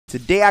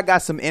Today I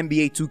got some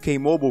NBA 2K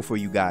Mobile for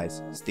you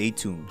guys. Stay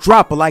tuned.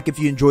 Drop a like if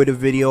you enjoyed the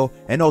video,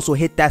 and also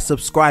hit that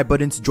subscribe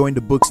button to join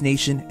the Bouks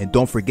Nation, and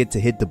don't forget to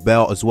hit the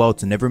bell as well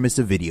to never miss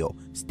a video.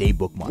 Stay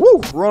bookmarked.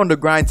 Woo! We're on the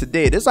grind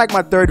today. This is like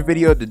my third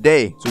video of the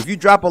day, so if you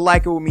drop a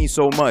like, it would mean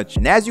so much.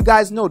 And as you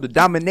guys know, the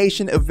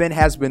domination event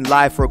has been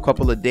live for a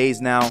couple of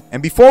days now.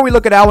 And before we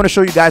look at that, I want to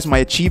show you guys my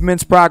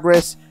achievements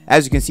progress.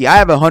 As you can see, I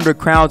have 100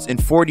 crowns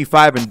and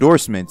 45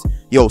 endorsements.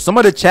 Yo, some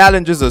of the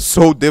challenges are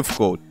so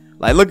difficult.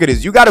 Like, look at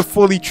this. You gotta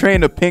fully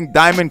train a pink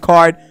diamond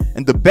card,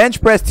 and the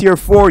bench press tier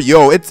 4.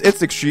 Yo, it's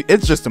extreme.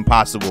 It's just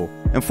impossible.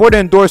 And for the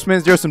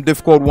endorsements, there's some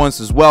difficult ones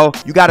as well.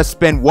 You gotta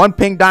spend 1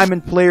 pink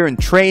diamond player in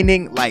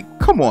training. Like,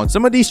 come on,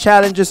 some of these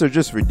challenges are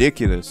just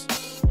ridiculous.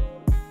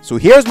 So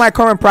here's my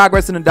current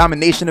progress in the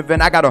domination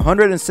event. I got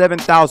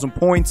 107,000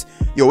 points.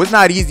 Yo, it's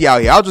not easy out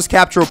here. I'll just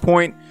capture a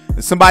point,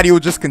 and somebody will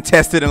just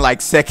contest it in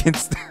like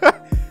seconds.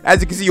 As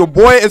you can see, your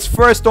boy is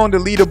first on the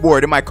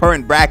leaderboard in my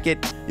current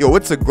bracket. Yo,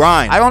 it's a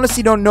grind. I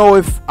honestly don't know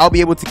if I'll be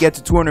able to get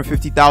to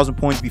 250,000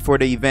 points before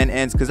the event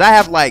ends, because I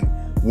have like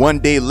 1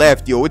 day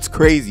left. Yo, it's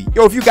crazy.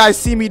 Yo, if you guys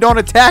see me, don't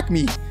attack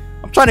me.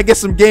 I'm trying to get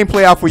some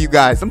gameplay out for you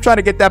guys. I'm trying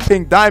to get that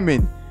pink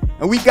diamond.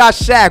 And we got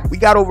Shaq. We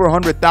got over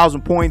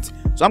 100,000 points.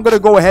 So I'm going to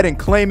go ahead and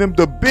claim him,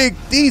 the big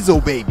Diesel,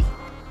 baby.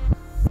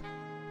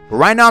 But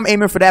right now, I'm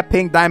aiming for that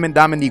pink diamond,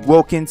 Dominique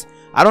Wilkins.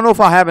 I don't know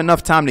if I'll have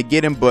enough time to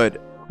get him, but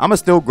I'ma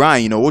still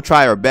grind, you know, we'll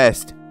try our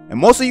best. And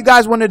most of you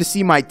guys wanted to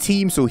see my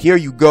team, so here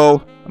you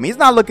go. I mean, he's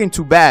not looking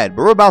too bad,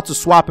 but we're about to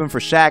swap him for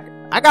Shaq.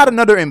 I got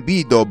another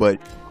Embiid though,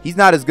 but he's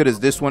not as good as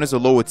this one. It's a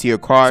lower tier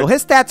card. So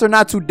his stats are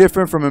not too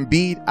different from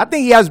Embiid. I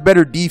think he has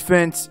better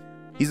defense.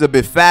 He's a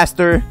bit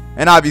faster,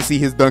 and obviously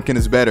his dunking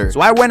is better.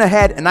 So I went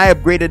ahead and I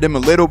upgraded him a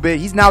little bit.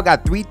 He's now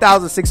got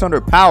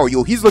 3,600 power.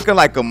 Yo, he's looking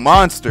like a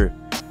monster.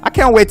 I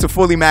can't wait to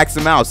fully max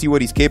him out, see what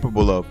he's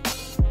capable of.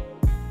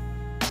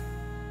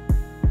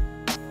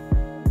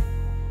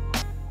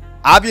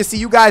 Obviously,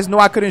 you guys know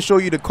I couldn't show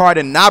you the card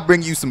and not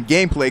bring you some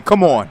gameplay.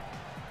 Come on.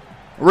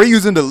 We're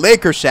using the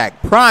Lakers Shaq,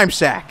 Prime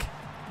Shaq.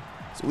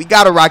 So we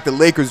got to rock the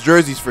Lakers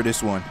jerseys for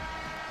this one.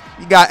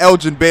 We got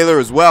Elgin Baylor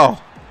as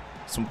well.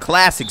 Some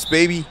classics,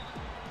 baby.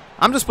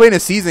 I'm just playing a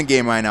season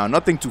game right now.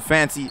 Nothing too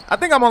fancy. I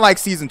think I'm on like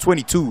season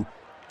 22.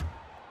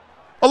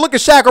 Oh, look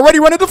at Shaq already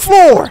running the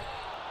floor.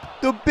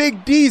 The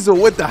big Diesel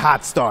with the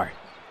hot start.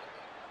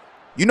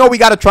 You know we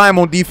got to try him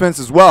on defense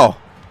as well.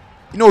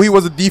 You know he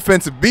was a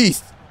defensive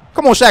beast.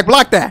 Come on, Shaq,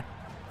 block that.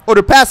 Oh,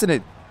 they're passing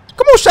it.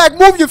 Come on, Shaq,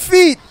 move your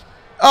feet.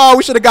 Oh,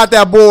 we should have got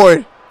that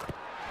board.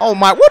 Oh,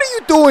 my. What are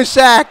you doing,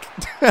 Shaq?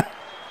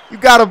 You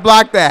got to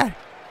block that.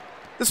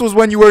 This was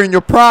when you were in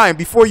your prime,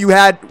 before you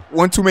had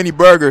one too many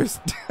burgers.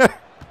 All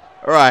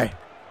right.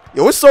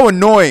 Yo, it's so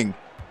annoying.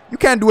 You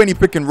can't do any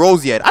pick and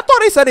rolls yet. I thought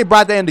they said they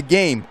brought that in the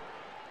game.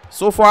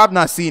 So far, I've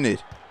not seen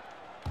it.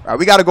 All right,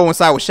 we got to go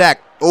inside with Shaq.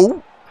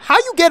 Oh, how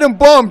you getting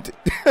bummed?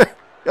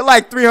 You're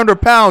like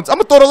 300 pounds. I'm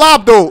going to throw the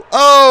lob, though.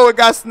 Oh, it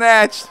got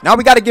snatched. Now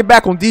we got to get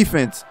back on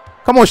defense.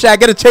 Come on, Shaq.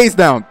 Get a chase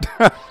down.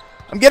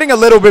 I'm getting a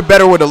little bit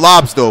better with the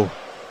lobs, though.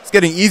 It's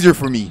getting easier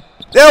for me.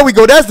 There we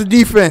go. That's the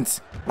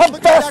defense. I'm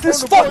fast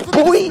as fuck,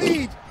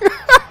 boy.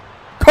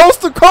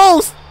 Coast to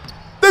coast.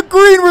 The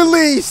green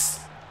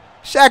release.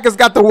 Shaq has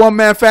got the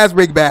one-man fast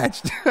break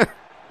badge.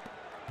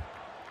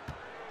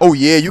 Oh,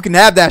 yeah. You can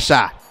have that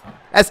shot.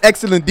 That's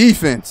excellent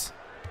defense.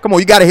 Come on.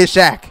 You got to hit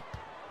Shaq.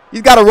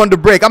 He's got to run the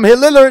break. I'm going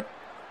to hit Lillard.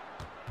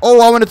 Oh,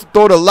 I wanted to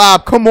throw the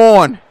lob. Come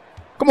on.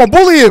 Come on,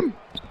 bully him.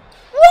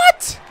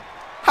 What?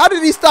 How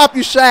did he stop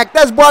you, Shaq?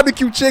 That's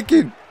barbecue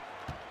chicken.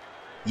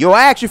 Yo,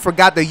 I actually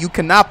forgot that you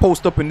cannot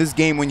post up in this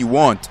game when you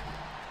want.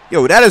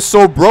 Yo, that is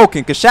so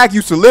broken, because Shaq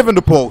used to live in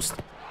the post.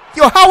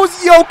 Yo, how is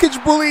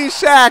Jokic bullying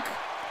Shaq?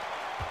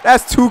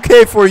 That's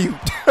 2K for you.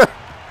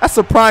 That's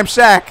a prime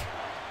Shaq.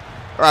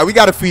 All right, we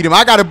got to feed him.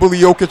 I got to bully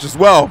Jokic as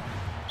well.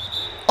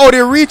 Oh,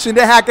 they're reaching.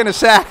 They're hacking the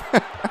Shaq.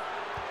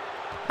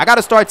 I got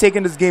to start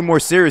taking this game more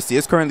seriously.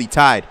 It's currently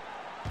tied.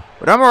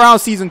 But I'm around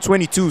season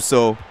 22,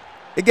 so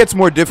it gets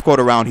more difficult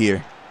around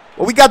here.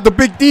 But we got the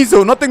big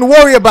Diesel. Nothing to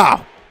worry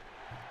about.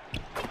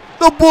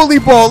 The bully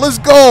ball. Let's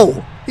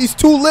go. He's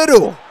too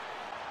little.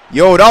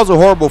 Yo, that was a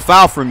horrible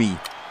foul for me.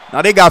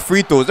 Now they got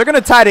free throws. They're going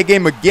to tie the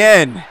game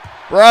again.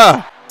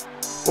 Bruh.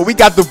 But we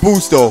got the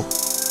boost, though.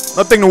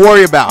 Nothing to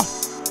worry about.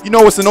 You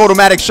know it's an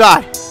automatic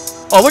shot.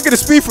 Oh, look at the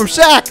speed from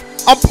Shaq.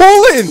 I'm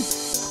pulling.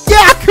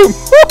 Yak him.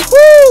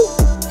 Woo-hoo.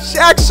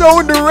 Shaq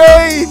showing the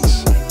range.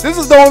 This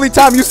is the only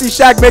time you see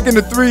Shaq making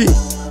the 3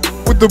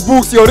 with the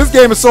Bouks. Yo, this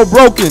game is so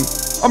broken.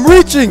 I'm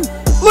reaching.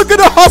 Look at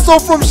the hustle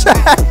from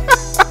Shaq.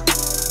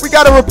 We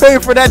got to repay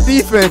him for that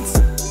defense.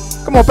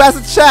 Come on, pass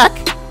it to Shaq.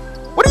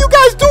 What are you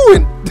guys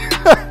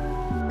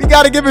doing? We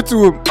got to give it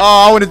to him.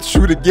 Oh, I wanted to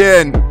shoot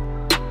again.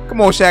 Come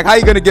on, Shaq. How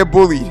you going to get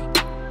bullied?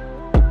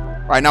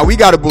 All right, now we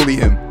got to bully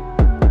him.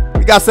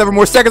 We got 7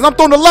 more seconds. I'm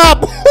throwing the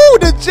lob. Ooh,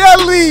 the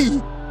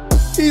jelly.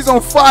 He's on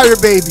fire,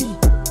 baby.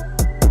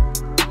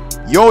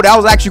 Yo, that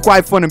was actually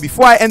quite fun. And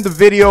before I end the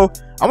video,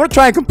 I want to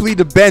try and complete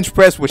the bench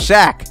press with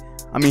Shaq.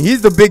 I mean,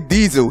 he's the big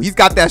Diesel. He's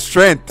got that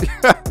strength.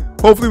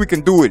 Hopefully we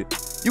can do it.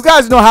 You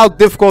guys know how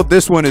difficult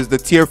this one is, the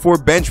tier 4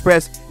 bench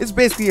press. It's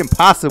basically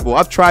impossible.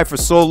 I've tried for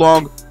so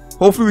long.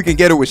 Hopefully we can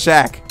get it with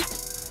Shaq.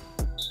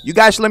 You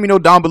guys should let me know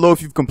down below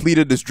if you've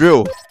completed this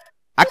drill.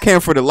 I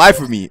can't for the life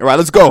of me. Alright,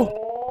 let's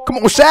go. Come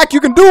on, Shaq, you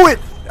can do it.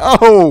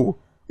 Oh,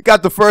 we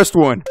got the first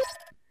one.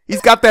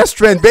 He's got that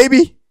strength,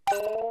 baby.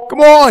 Come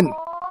on.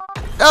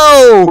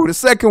 Oh, the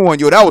second one.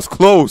 Yo, that was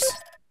close.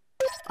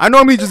 I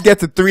normally just get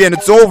to 3 and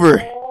it's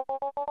over.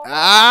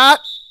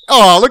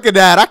 Oh, look at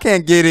that. I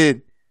can't get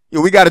it. Yo,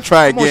 we got to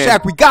try again. Come on,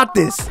 Shaq, we got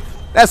this.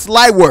 That's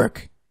light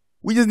work.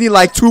 We just need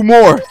like 2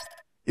 more.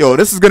 Yo,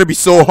 this is going to be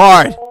so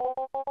hard.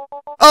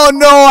 Oh,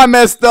 no, I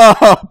messed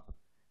up.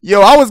 Yo,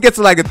 I always get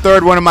to like a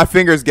third one and my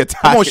fingers get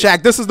tired. Come on,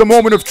 Shaq, this is the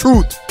moment of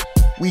truth.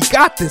 We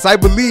got this, I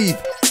believe.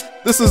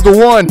 This is the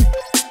one.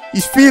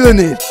 He's feeling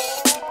it.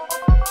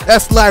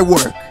 That's light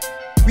work.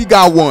 We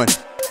got one.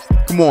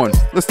 Come on,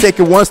 let's take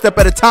it one step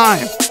at a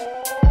time.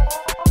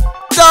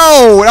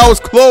 No, that was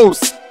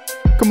close.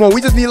 Come on,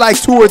 we just need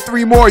like 2 or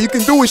 3 more. You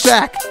can do it,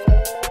 Shaq.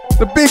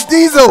 The big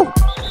diesel.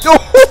 Yo,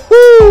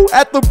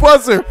 at the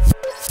buzzer.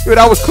 Yo,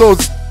 that was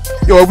close.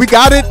 Yo, we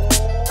got it.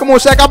 Come on,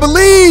 Shaq, I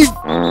believe.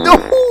 Yo,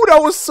 that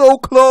was so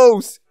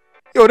close.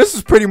 Yo, this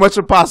is pretty much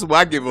impossible.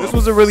 I give up. This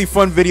was a really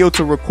fun video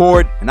to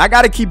record, and I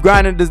gotta keep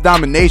grinding this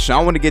domination.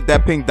 I want to get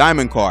that pink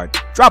diamond card.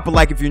 Drop a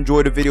like if you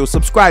enjoyed the video.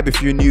 Subscribe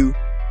if you're new.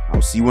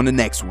 I'll see you on the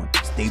next one.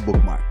 Stay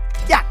bookmarked.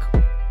 Yak!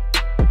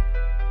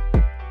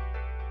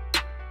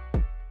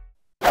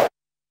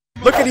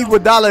 Look at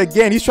Iguodala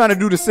again. He's trying to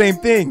do the same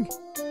thing.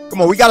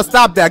 Come on, we gotta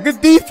stop that.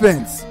 Good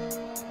defense.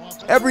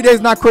 Every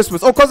day's not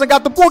Christmas. Oh, cousin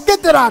got the ball.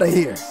 Get that out of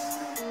here.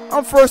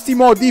 I'm first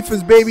team all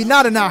defense, baby.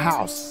 Not in our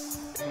house.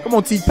 Come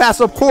on, T.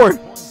 Pass up court.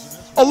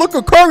 Oh, look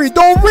at Curry.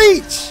 Don't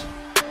reach.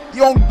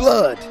 Young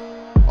blood.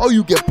 Oh,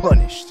 you get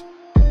punished.